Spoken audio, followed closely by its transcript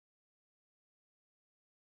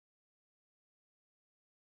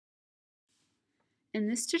In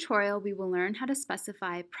this tutorial, we will learn how to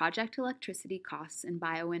specify project electricity costs in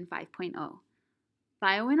BioWin 5.0.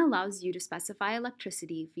 BioWin allows you to specify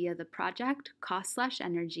electricity via the project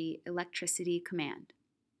cost/energy electricity command.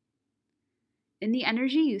 In the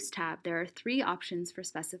Energy Use tab, there are three options for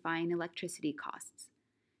specifying electricity costs.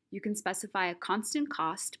 You can specify a constant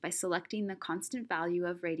cost by selecting the constant value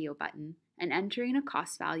of radio button and entering a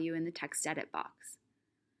cost value in the text edit box.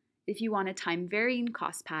 If you want a time-varying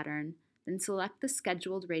cost pattern, then select the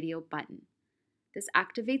Scheduled Radio button. This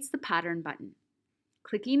activates the Pattern button.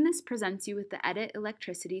 Clicking this presents you with the Edit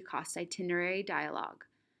Electricity Cost Itinerary dialog,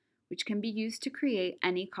 which can be used to create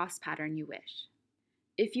any cost pattern you wish.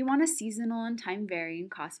 If you want a seasonal and time-varying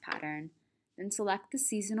cost pattern, then select the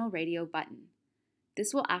Seasonal Radio button.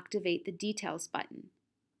 This will activate the Details button.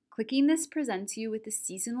 Clicking this presents you with the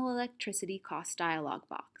Seasonal Electricity Cost dialog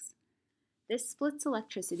box. This splits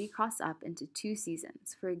electricity costs up into two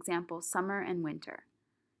seasons, for example, summer and winter.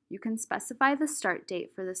 You can specify the start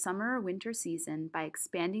date for the summer or winter season by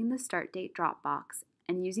expanding the Start Date drop box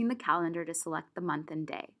and using the calendar to select the month and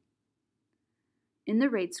day. In the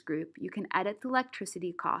Rates group, you can edit the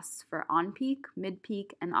electricity costs for on-peak,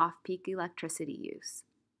 mid-peak, and off-peak electricity use.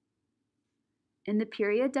 In the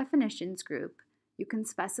Period Definitions group, you can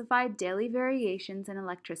specify daily variations in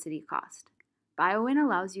electricity cost. BioWin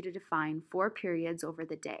allows you to define 4 periods over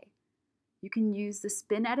the day. You can use the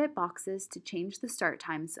spin edit boxes to change the start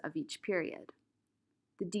times of each period.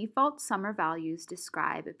 The default summer values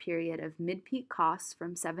describe a period of mid-peak costs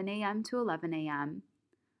from 7 a.m. to 11 a.m.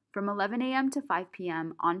 From 11 a.m. to 5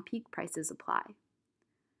 p.m., on-peak prices apply.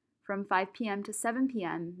 From 5 p.m. to 7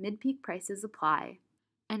 p.m., mid-peak prices apply.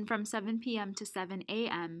 And from 7 p.m. to 7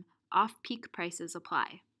 a.m., off-peak prices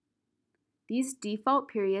apply. These default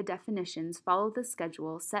period definitions follow the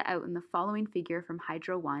schedule set out in the following figure from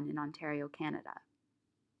Hydro One in Ontario, Canada.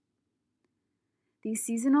 These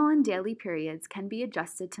seasonal and daily periods can be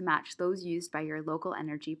adjusted to match those used by your local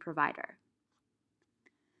energy provider.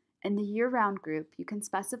 In the year-round group, you can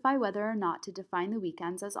specify whether or not to define the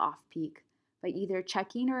weekends as off-peak by either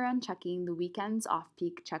checking or unchecking the weekends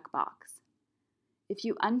off-peak checkbox. If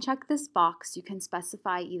you uncheck this box, you can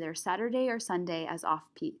specify either Saturday or Sunday as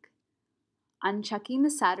off-peak. Unchecking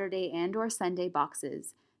the Saturday and/or Sunday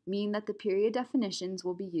boxes mean that the period definitions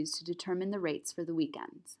will be used to determine the rates for the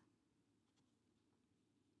weekends.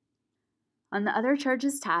 On the Other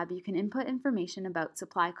Charges tab, you can input information about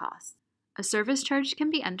supply costs. A service charge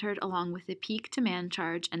can be entered along with a peak demand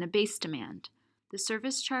charge and a base demand. The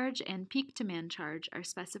service charge and peak demand charge are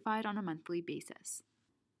specified on a monthly basis.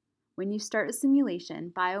 When you start a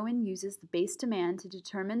simulation, BioWin uses the base demand to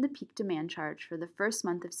determine the peak demand charge for the first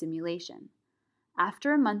month of simulation.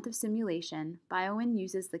 After a month of simulation, BioWin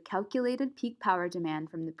uses the calculated peak power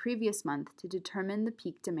demand from the previous month to determine the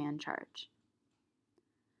peak demand charge.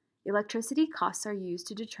 Electricity costs are used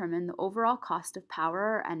to determine the overall cost of power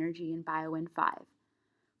or energy in BioWin 5.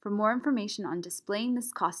 For more information on displaying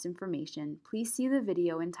this cost information, please see the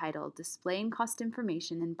video entitled Displaying Cost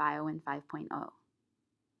Information in BioWin 5.0.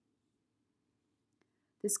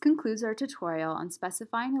 This concludes our tutorial on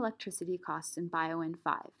specifying electricity costs in BioWin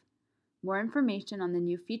 5. More information on the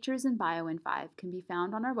new features in BioWin 5 can be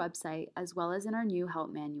found on our website as well as in our new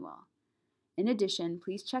help manual. In addition,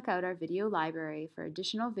 please check out our video library for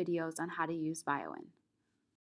additional videos on how to use BioWin.